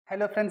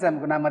Hello friends, I am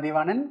Guna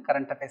Mathivanan,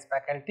 Current Affairs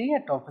faculty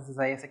at Offices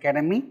IS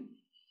Academy.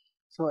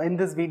 So in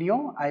this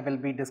video, I will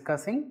be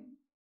discussing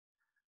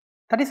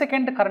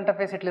 32nd Current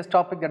Affairs at least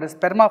topic, that is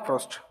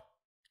permafrost.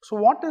 So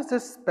what is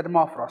this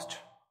permafrost?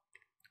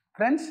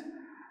 Friends,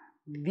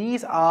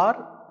 these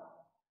are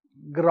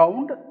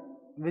ground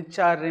which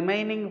are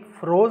remaining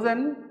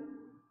frozen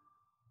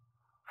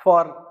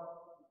for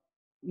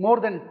more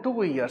than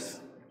 2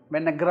 years.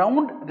 When a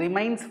ground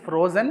remains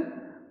frozen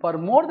for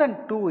more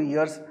than 2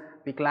 years,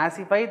 we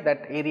classify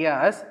that area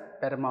as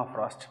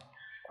permafrost.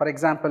 For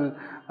example,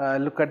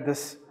 look at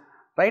this,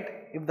 right?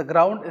 If the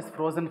ground is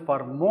frozen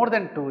for more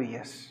than 2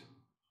 years,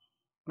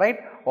 right?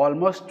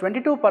 Almost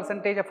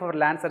 22% of our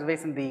land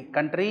surface in the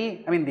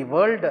country, the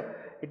world,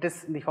 it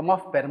is in the form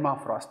of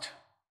permafrost,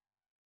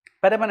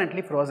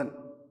 permanently frozen.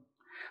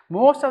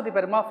 Most of the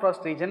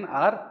permafrost region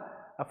are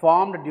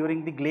formed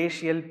during the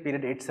glacial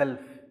period itself,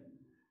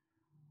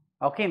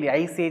 okay, in the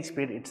ice age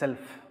period itself,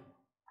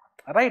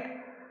 right?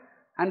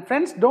 And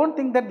friends, don't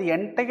think that the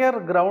entire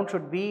ground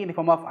should be in the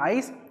form of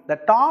ice. The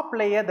top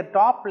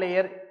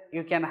layer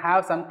you can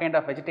have some kind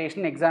of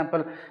vegetation.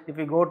 Example, if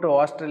you go to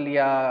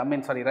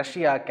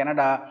Russia,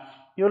 Canada,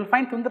 you will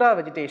find tundra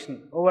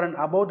vegetation over and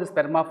above this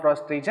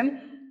permafrost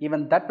region.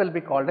 Even that will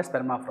be called as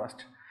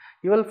permafrost.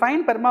 You will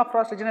find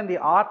permafrost region in the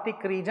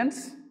Arctic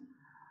regions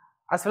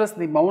as well as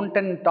the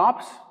mountain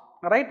tops,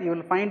 right? You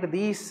will find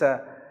these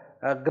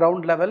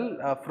ground level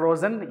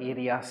frozen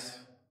areas,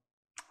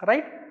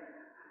 right?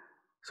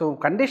 So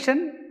condition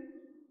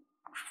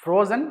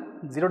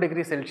frozen 0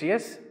 degrees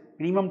Celsius,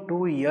 minimum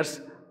 2 years,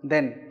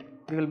 then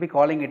we will be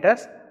calling it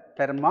as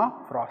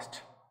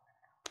permafrost,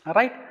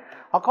 alright.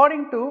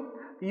 According to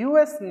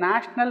US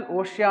National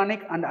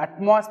Oceanic and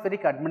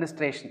Atmospheric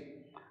Administration,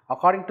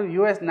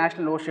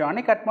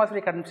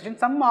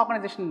 some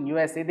organization in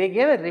USA, they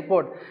gave a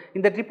report.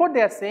 In that report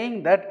they are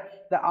saying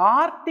that the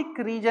Arctic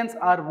regions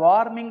are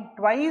warming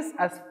twice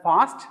as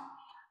fast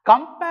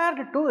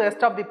compared to the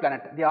rest of the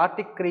planet. The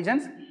Arctic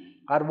regions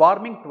are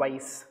warming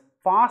twice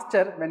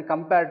faster when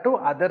compared to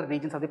other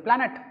regions of the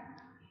planet.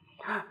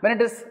 When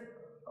it is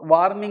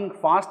warming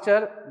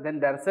faster, then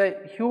there is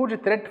a huge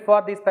threat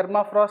for these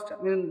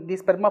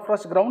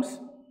permafrost grounds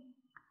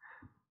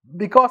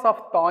because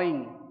of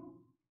thawing.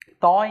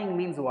 Thawing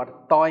means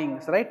what? Thawing,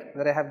 right?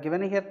 That I have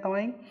given here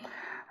thawing.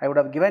 I would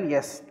have given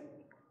yes.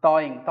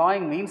 Thawing.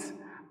 Thawing means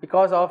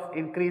because of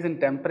increase in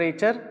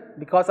temperature,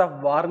 because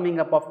of warming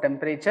up of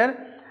temperature,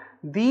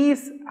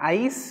 these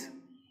ice,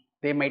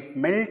 they might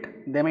melt,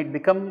 they might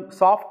become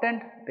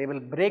softened, they will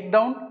break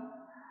down,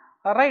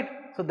 alright.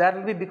 So there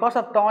will be, because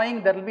of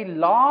thawing, there will be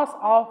loss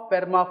of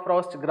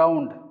permafrost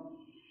ground.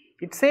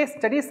 It says,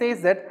 study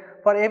says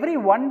that for every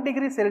 1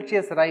 degree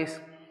Celsius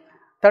rise,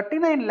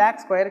 39 lakh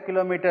square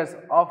kilometers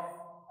of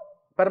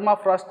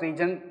permafrost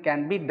region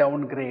can be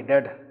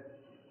downgraded,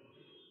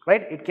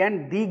 right? It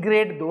can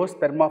degrade those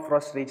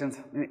permafrost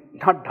regions,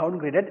 not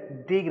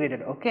downgraded,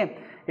 degraded, okay?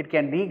 It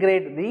can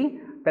degrade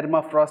the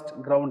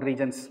permafrost ground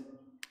regions.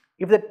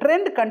 If the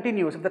trend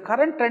continues, if the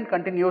current trend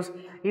continues,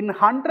 in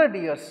 100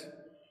 years,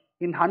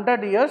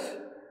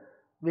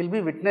 we will be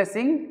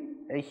witnessing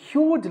a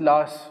huge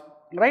loss,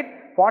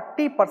 right?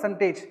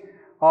 40%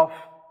 of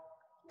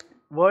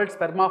world's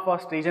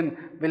permafrost region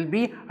will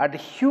be at a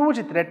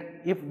huge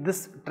threat if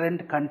this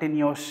trend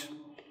continues.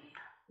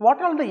 What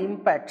are the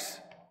impacts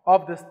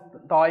of this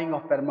thawing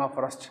of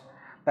permafrost?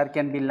 There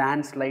can be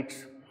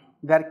landslides,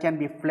 there can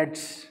be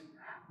floods,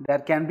 there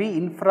can be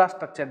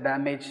infrastructure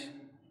damage.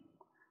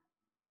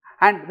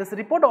 And this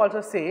report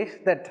also says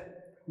that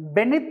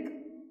beneath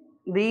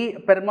the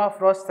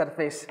permafrost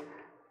surface,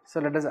 so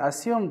let us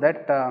assume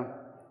that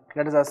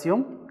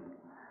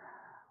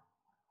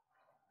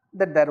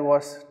there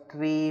was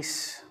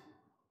trees,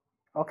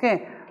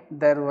 okay,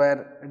 there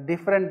were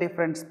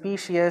different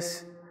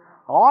species,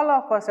 all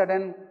of a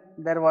sudden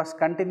there was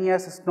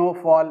continuous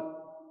snowfall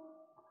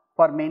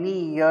for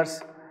many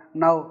years.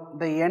 Now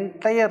the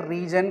entire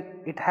region,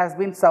 it has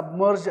been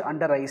submerged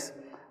under ice.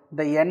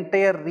 The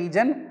entire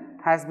region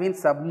has been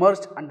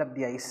submerged under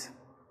the ice.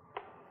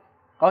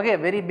 Okay,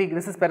 very big.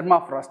 This is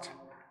permafrost.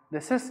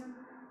 This is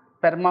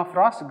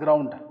permafrost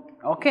ground.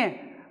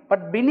 Okay,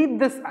 but beneath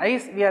this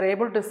ice, we are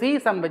able to see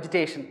some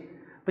vegetation,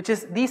 which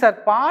is, these are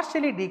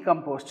partially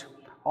decomposed.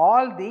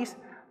 All these,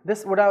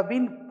 this would have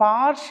been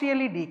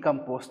partially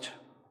decomposed.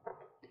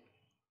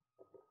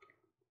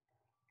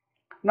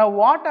 Now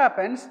what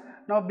happens?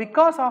 Now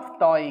because of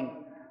thawing,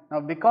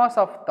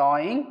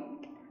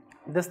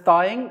 this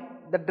thawing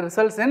that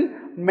results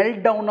in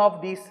meltdown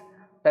of these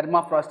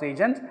permafrost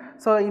regions.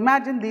 So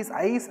imagine these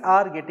ice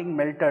are getting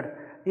melted.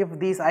 If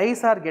these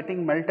ice are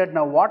getting melted,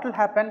 now what will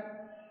happen?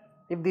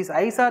 If these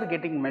ice are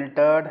getting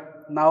melted,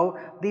 now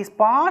these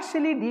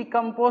partially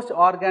decomposed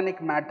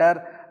organic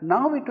matter,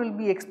 now it will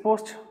be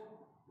exposed.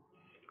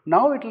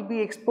 Now it will be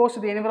exposed to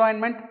the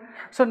environment.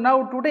 So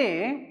now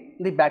today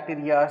the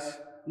bacteria,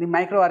 the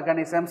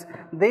microorganisms,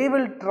 they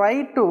will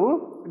try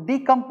to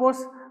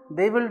decompose.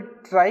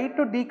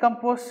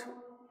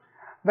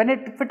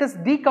 If it is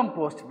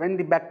decomposed, when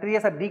the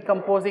bacteria are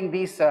decomposing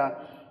these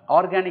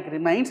organic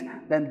remains,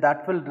 then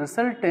that will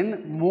result in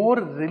more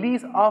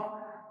release of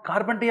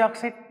carbon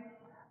dioxide,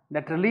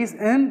 that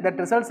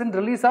results in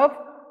release of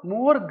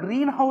more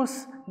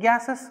greenhouse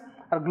gases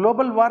or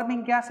global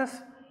warming gases,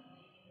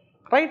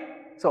 right.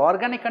 So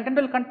organic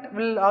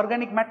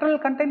organic matter will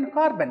contain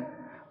carbon.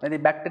 When the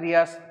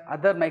bacteria,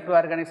 other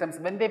microorganisms,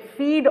 when they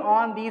feed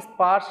on these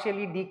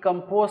partially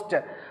decomposed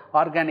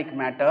organic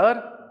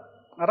matter,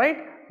 right,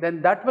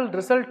 then that will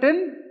result in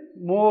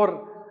more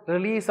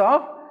release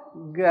of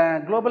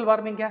global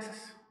warming gases,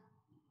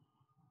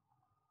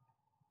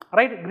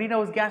 right,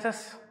 greenhouse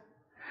gases.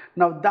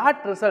 Now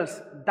that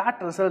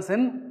results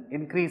in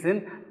increase in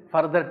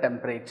further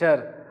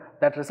temperature.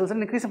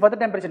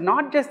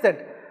 Not just that,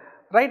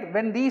 right,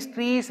 when these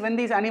trees, when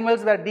these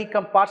animals were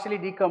partially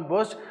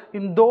decomposed,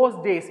 in those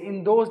days,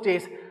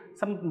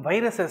 some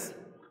viruses,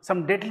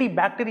 some deadly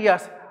bacteria,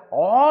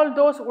 all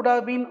those would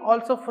have been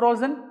also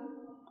frozen.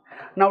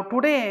 Now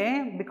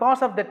today,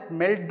 because of that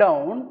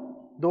meltdown,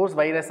 those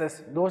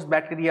viruses, those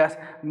bacteria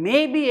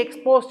may be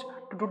exposed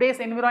to today's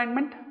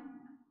environment.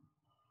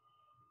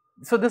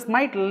 So this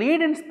might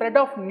lead in spread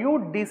of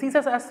new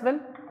diseases as well.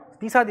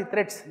 These are the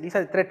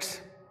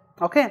threats.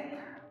 Okay.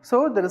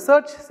 So the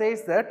research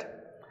says that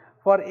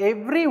for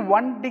every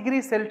 1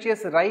 degree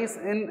Celsius rise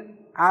in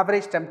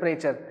average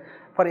temperature,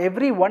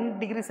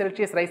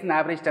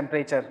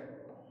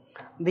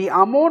 the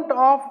amount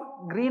of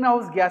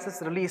greenhouse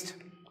gases released,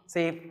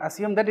 say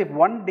assume that if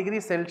 1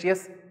 degree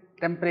Celsius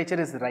temperature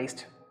is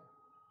raised,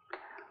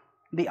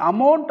 the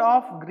amount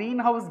of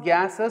greenhouse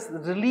gases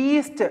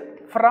released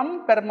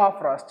from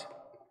permafrost,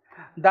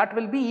 that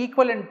will be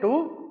equivalent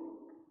to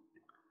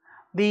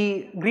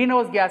the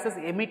greenhouse gases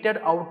emitted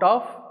out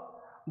of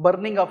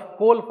burning of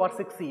coal for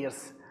 6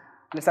 years.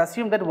 Let us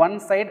assume that one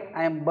side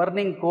I am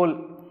burning coal,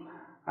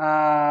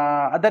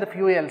 other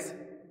fuels,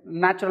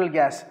 natural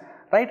gas,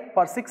 right,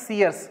 for 6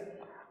 years.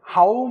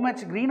 How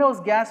much greenhouse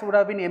gas would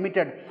have been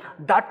emitted?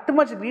 That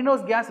much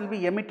greenhouse gas will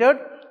be emitted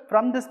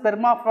from this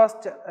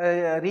permafrost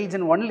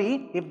region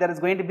only if there is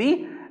going to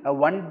be a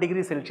 1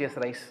 degree Celsius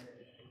rise.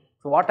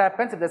 So what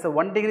happens if there is a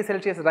 1 degree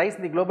Celsius rise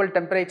in the global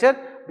temperature?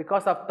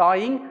 Because of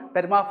thawing,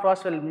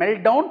 permafrost will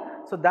melt down.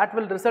 So that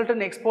will result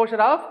in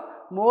exposure of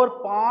more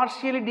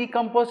partially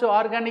decomposed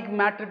organic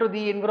matter to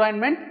the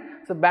environment.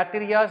 So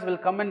bacteria will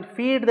come and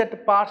feed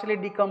that partially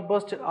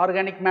decomposed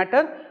organic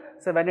matter.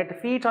 So when it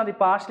feeds on the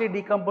partially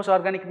decomposed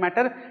organic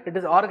matter, it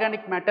is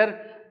organic matter,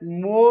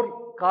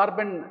 more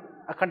carbon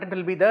content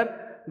will be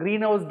there,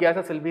 greenhouse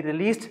gases will be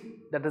released,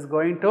 that is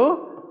going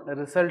to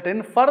result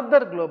in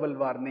further global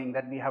warming.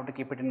 That we have to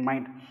keep it in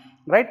mind,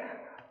 right.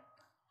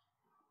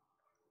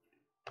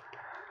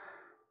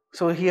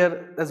 So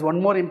here there is one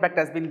more impact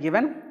has been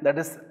given, that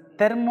is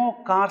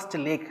thermokarst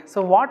lake.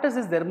 So what is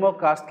this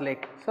thermokarst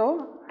lake?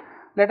 So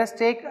let us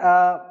take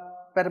a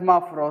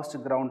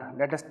permafrost ground,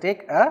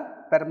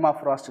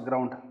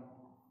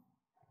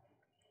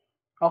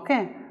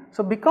 okay.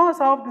 So because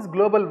of this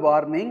global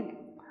warming,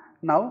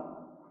 now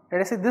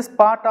let us say this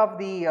part of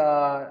the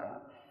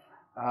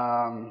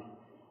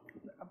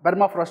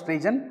permafrost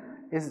region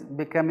is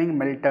becoming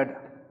melted.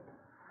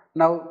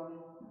 Now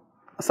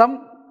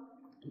some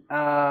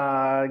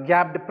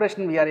gap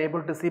depression we are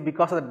able to see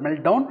because of that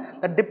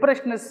meltdown. The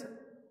depression is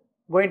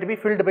going to be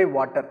filled by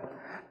water.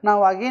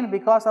 Now again,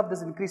 because of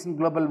this increase in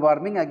global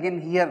warming, again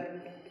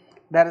here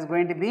there is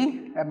going to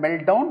be a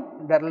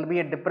meltdown, there will be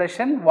a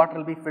depression, water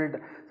will be filled.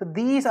 So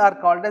these are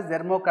called as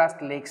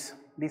thermokarst lakes.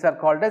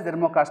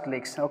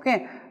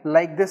 Okay,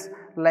 like this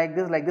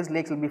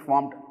lakes will be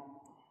formed.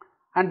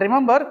 And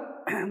remember,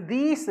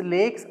 these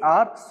lakes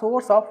are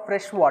source of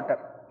fresh water.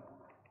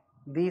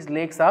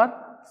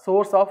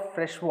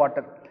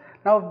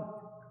 Now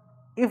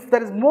if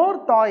there is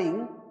more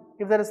thawing,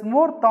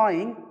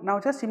 now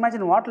just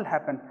imagine what will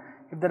happen.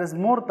 If there is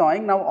more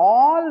thawing, now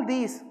all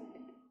these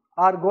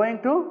are going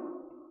to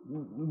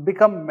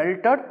become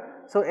melted.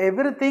 So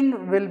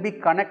everything will be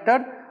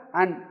connected,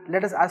 and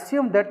let us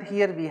assume that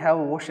here we have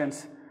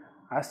oceans.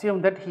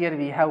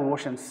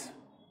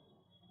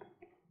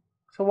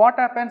 So what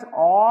happens?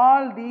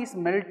 All these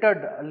melted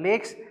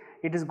lakes,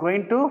 it is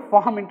going to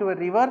form into a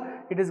river,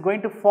 it is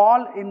going to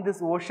fall in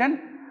this ocean,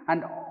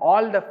 and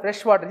all the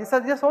fresh water, this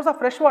is the source of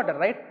fresh water,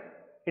 right?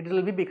 It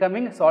will be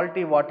becoming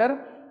salty water.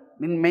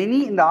 In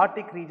the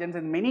Arctic regions,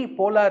 in many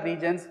polar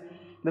regions,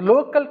 the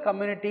local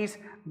communities,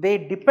 they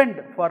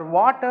depend for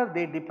water,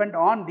 they depend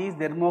on these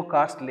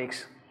thermokarst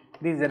lakes,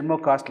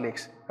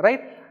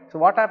 right? So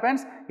what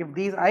happens if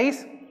these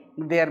ice,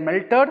 they are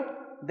melted,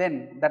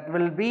 then that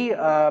will be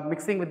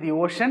mixing with the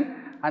ocean,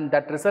 and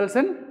that results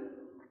in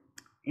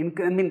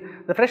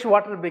the fresh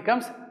water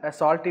becomes a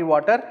salty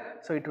water,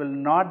 so it will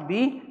not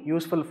be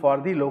useful for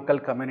the local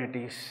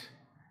communities,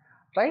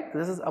 right.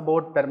 This is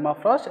about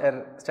permafrost.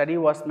 A study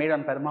was made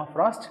on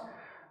permafrost,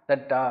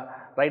 that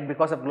right,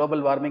 because of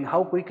global warming,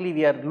 how quickly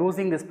we are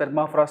losing this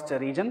permafrost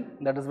region.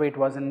 That is why it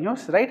was in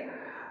news, right.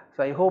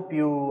 So I hope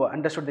you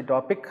understood the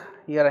topic.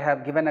 Here I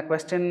have given a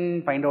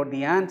question, find out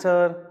the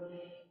answer,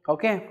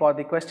 okay, for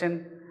the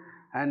question,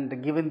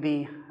 and given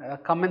the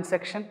comment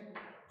section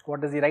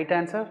what is the right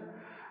answer.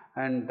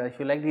 and if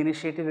you like the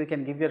initiative, you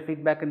can give your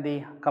feedback in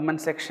the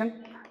comment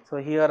section. So,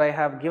 here I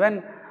have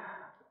given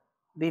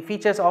the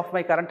features of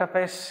my current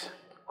affairs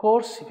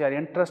course. If you are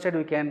interested,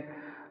 we can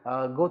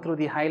go through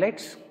the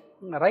highlights,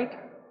 right.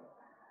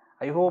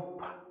 I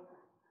hope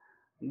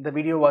the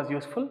video was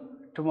useful.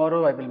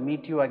 Tomorrow I will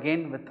meet you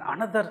again with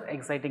another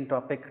exciting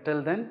topic.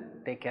 Till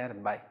then, take care,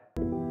 bye.